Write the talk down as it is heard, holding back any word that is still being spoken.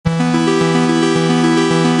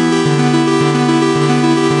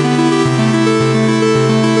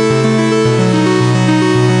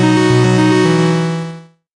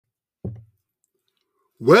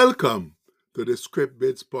Welcome to the Script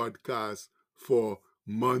Bits podcast for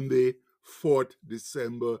Monday, 4th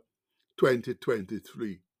December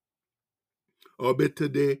 2023. Our bit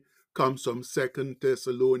today comes from 2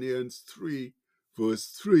 Thessalonians 3, verse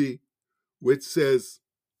 3, which says,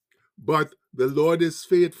 "But the Lord is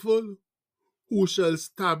faithful, who shall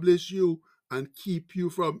establish you and keep you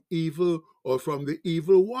from evil or from the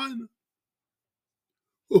evil one."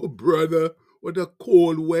 Oh, brother, what a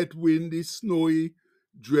cold, wet, windy, snowy,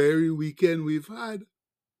 dreary weekend we've had.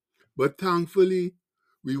 But thankfully,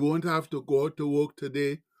 we won't have to go out to work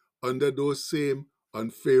today under those same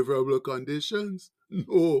unfavorable conditions.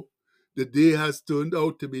 No, the day has turned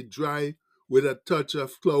out to be dry with a touch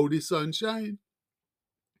of cloudy sunshine.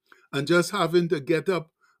 And just having to get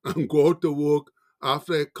up and go out to work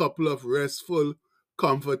after a couple of restful,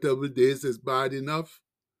 comfortable days is bad enough.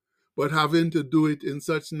 But having to do it in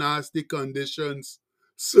such nasty conditions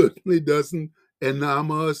certainly doesn't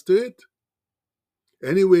enamor us to it.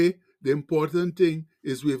 Anyway, the important thing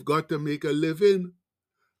is we've got to make a living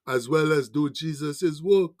as well as do Jesus'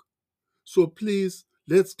 work. So please,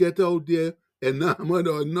 let's get out there, enamored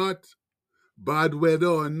or not, bad weather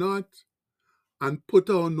or not, and put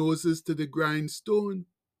our noses to the grindstone,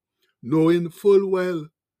 knowing full well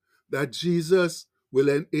that Jesus will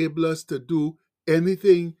enable us to do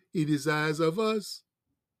anything he desires of us.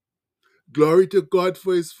 Glory to God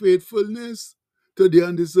for his faithfulness to the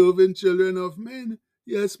undeserving children of men.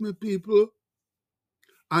 Yes, my people.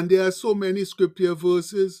 And there are so many scripture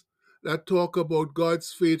verses that talk about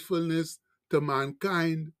God's faithfulness to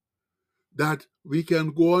mankind that we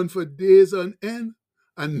can go on for days on end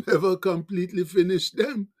and never completely finish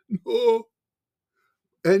them. No.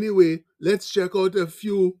 Anyway, let's check out a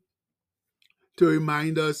few to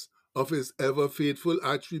remind us of his ever faithful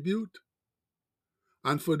attribute.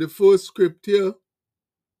 And for the first scripture,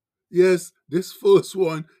 yes, this first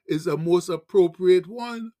one is the most appropriate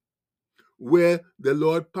one, where the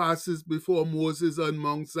Lord passes before Moses on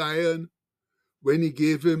Mount Zion when he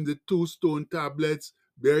gave him the 2 stone tablets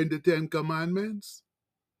bearing the 10 commandments.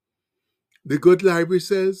 The Good Library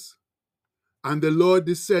says, "And the Lord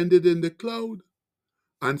descended in the cloud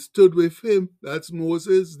and stood with him," that's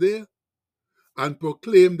Moses there, "and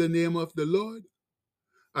proclaimed the name of the Lord.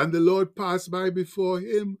 And the Lord passed by before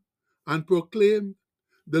him and proclaimed,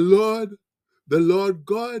 the Lord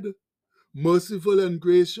God, merciful and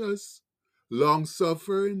gracious,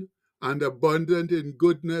 long-suffering and abundant in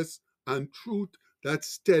goodness and truth," that's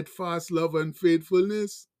steadfast love and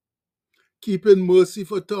faithfulness, "keeping mercy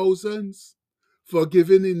for thousands,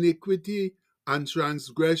 forgiving iniquity and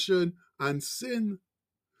transgression and sin,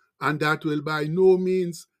 and that will by no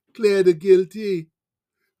means clear the guilty,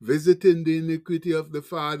 visiting the iniquity of the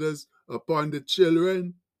fathers upon the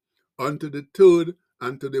children, unto the 3rd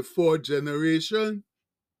and to the 4th generation."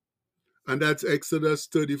 And that's Exodus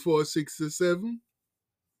 34:6-7.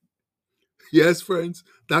 Yes, friends,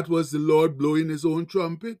 that was the Lord blowing his own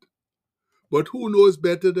trumpet. But who knows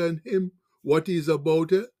better than him what he's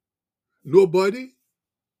about it? Nobody.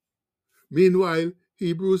 Meanwhile,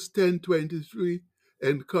 Hebrews 10:23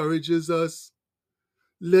 encourages us,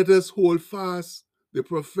 "Let us hold fast the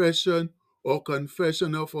profession or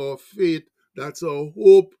confession of our faith," that's our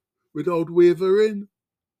hope, "without wavering.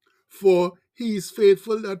 For he is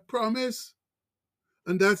faithful that promise."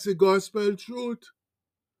 And that's the gospel truth.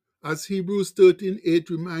 As Hebrews 13:8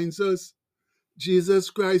 reminds us, Jesus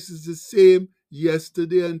Christ is the same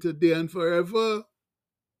yesterday and today and forever.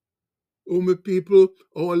 Oh, my people,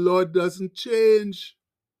 our Lord doesn't change.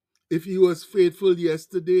 If he was faithful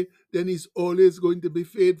yesterday, then he's always going to be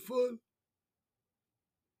faithful.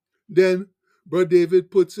 Then, Brother David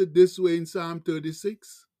puts it this way in Psalm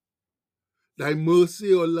 36. "Thy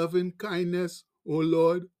mercy or loving kindness, O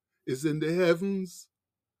Lord, is in the heavens,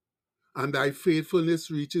 and thy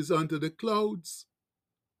faithfulness reaches unto the clouds.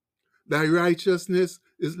 Thy righteousness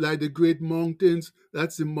is like the great mountains,"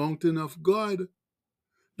 that's the mountain of God.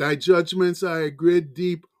 "Thy judgments are a great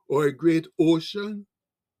deep or a great ocean.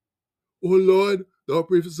 O Lord, thou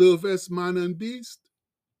preservest man and beast.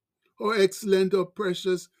 How excellent or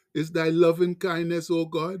precious is thy loving kindness, O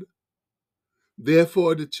God.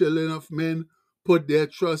 Therefore the children of men put their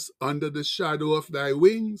trust under the shadow of thy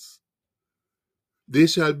wings. They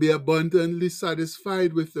shall be abundantly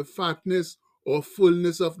satisfied with the fatness or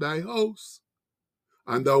fullness of thy house,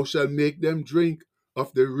 and thou shalt make them drink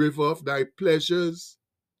of the river of thy pleasures.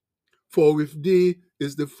 For with thee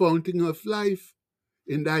is the fountain of life.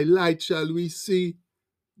 In thy light shall we see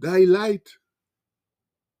thy light."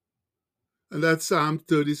 And that's Psalm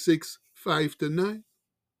 36, 5-9.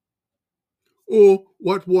 Oh,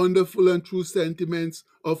 what wonderful and true sentiments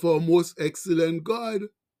of our most excellent God.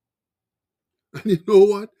 And you know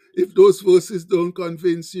what? If those verses don't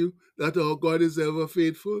convince you that our God is ever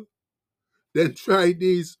faithful, then try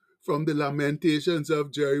these from the Lamentations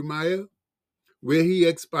of Jeremiah, where he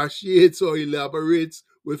expatiates or elaborates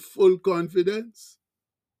with full confidence.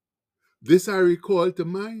 This I recall to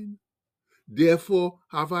mind. Therefore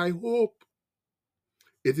have I hope.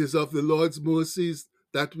 It is of the Lord's mercies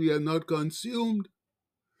that we are not consumed,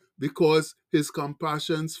 because his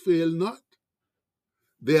compassions fail not.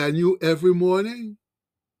 They are new every morning.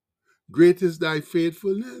 Great is thy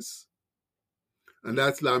faithfulness. And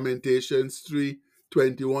that's Lamentations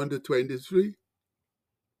 3:21-23.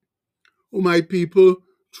 O my people,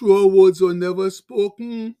 truer words were never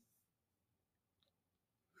spoken.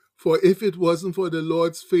 For if it wasn't for the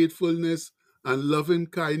Lord's faithfulness and loving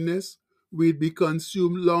kindness, we'd be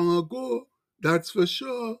consumed long ago. That's for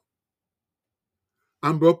sure.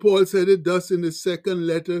 And Brother Paul said it thus in his second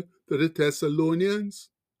letter to the Thessalonians.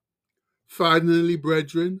 Finally,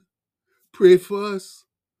 brethren, pray for us,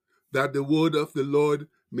 that the word of the Lord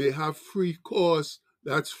may have free course,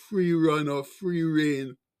 that's free run or free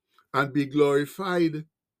reign, and be glorified,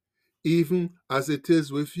 even as it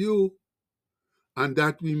is with you, and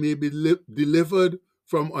that we may be delivered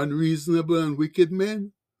from unreasonable and wicked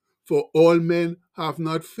men. For all men have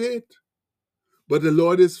not faith, but the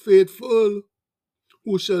Lord is faithful,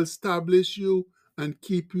 who shall establish you and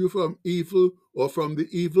keep you from evil or from the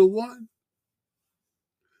evil one.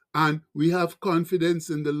 And we have confidence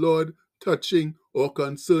in the Lord touching or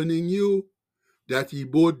concerning you, that ye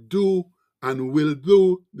both do and will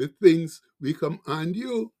do the things we command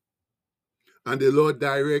you. And the Lord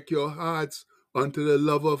direct your hearts unto the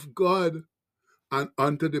love of God and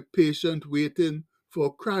unto the patient waiting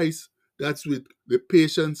for Christ. That's with the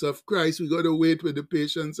patience of Christ. We got to wait with the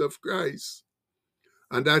patience of Christ.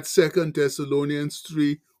 And that's 2 Thessalonians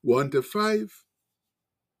 3:1-5.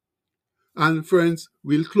 And friends,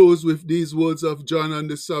 we'll close with these words of John on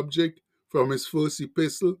the subject from his first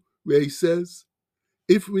epistle, where he says,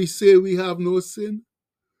 if we say we have no sin,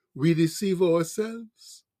 we deceive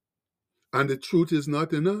ourselves, and the truth is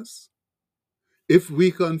not in us. If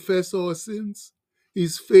we confess our sins,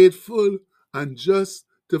 he's faithful and just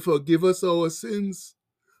to forgive us our sins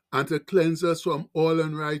and to cleanse us from all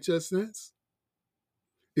unrighteousness.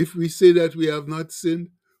 If we say that we have not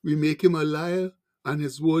sinned, we make him a liar, and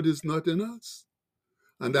his word is not in us.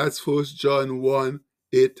 And that's 1 John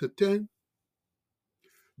 1:8-10.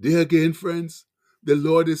 There again, friends, the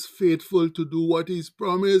Lord is faithful to do what he's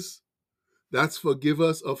promised. That's forgive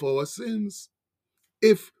us of our sins,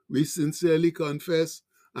 if we sincerely confess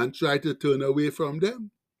and try to turn away from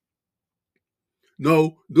them.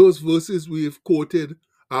 Now, those verses we've quoted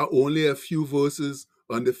are only a few verses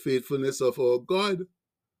on the faithfulness of our God.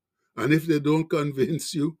 And if they don't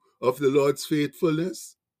convince you of the Lord's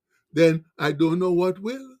faithfulness, then I don't know what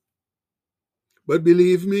will. But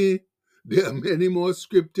believe me, there are many more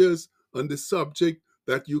scriptures on the subject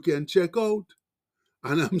that you can check out.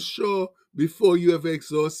 And I'm sure before you have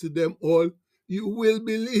exhausted them all, you will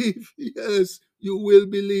believe. Yes, you will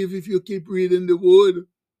believe if you keep reading the word.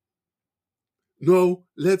 Now,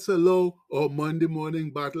 let's allow our Monday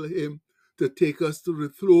morning battle hymn to take us to the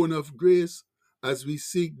throne of grace as we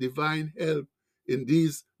seek divine help in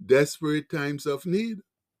these desperate times of need.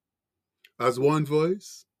 As one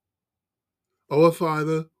voice, our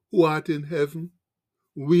Father, who art in heaven,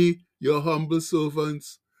 we, your humble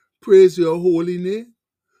servants, praise your holy name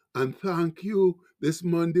and thank you this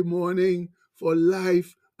Monday morning for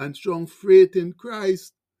life and strong faith in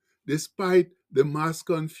Christ, despite the mass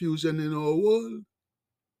confusion in our world.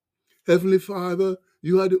 Heavenly Father,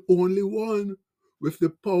 you are the only one with the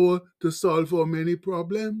power to solve our many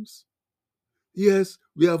problems. Yes,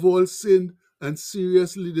 we have all sinned and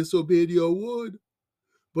seriously disobeyed your word,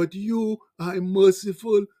 but you are a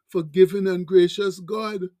merciful, forgiving, and gracious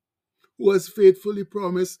God who has faithfully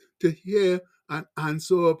promised to hear and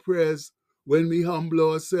answer our prayers when we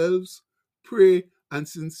humble ourselves, pray, and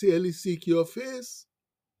sincerely seek your face.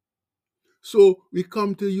 So we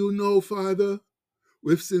come to you now, Father,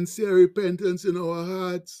 with sincere repentance in our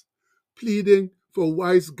hearts, pleading for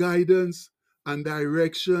wise guidance and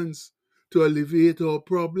directions to alleviate our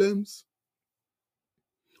problems.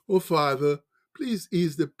 Oh, Father, please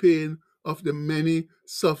ease the pain of the many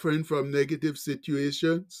suffering from negative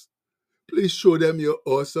situations. Please show them your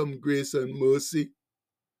awesome grace and mercy,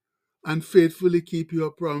 and faithfully keep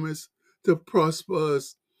your promise to prosper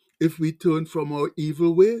us if we turn from our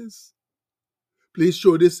evil ways. Please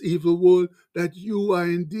show this evil world that you are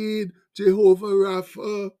indeed Jehovah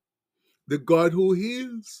Rapha, the God who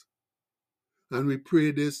heals. And we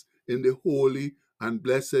pray this in the holy and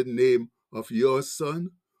blessed name of your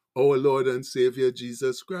Son, our Lord and Savior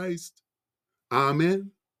Jesus Christ.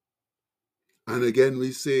 Amen. And again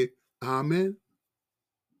we say, Amen.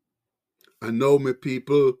 And now, my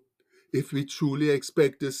people, if we truly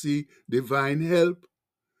expect to see divine help,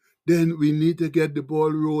 then we need to get the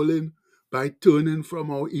ball rolling by turning from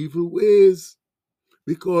our evil ways,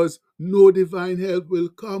 because no divine help will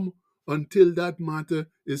come until that matter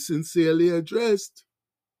is sincerely addressed.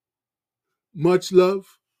 Much love.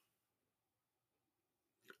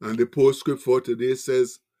 And the postscript for today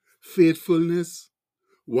says, faithfulness,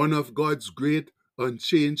 one of God's great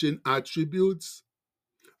unchanging attributes,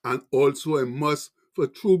 and also a must for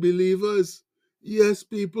true believers. Yes,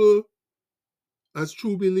 people, as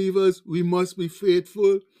true believers, we must be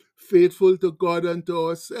faithful, faithful to God and to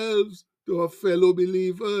ourselves, to our fellow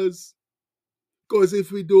believers. Because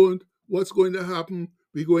if we don't, what's going to happen?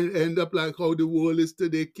 We're going to end up like how the world is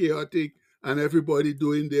today, chaotic, and everybody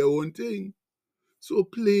doing their own thing. So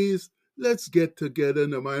please, let's get together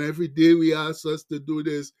now, man. Every day we ask us to do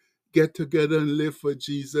this, get together and live for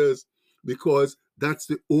Jesus, because that's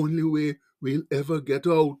the only way we'll ever get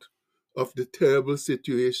out of the terrible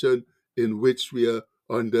situation in which we are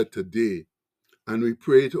under today. And we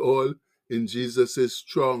pray it all in Jesus'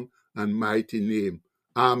 strong and mighty name.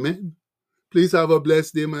 Amen. Please have a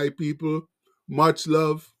blessed day, my people. Much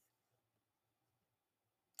love.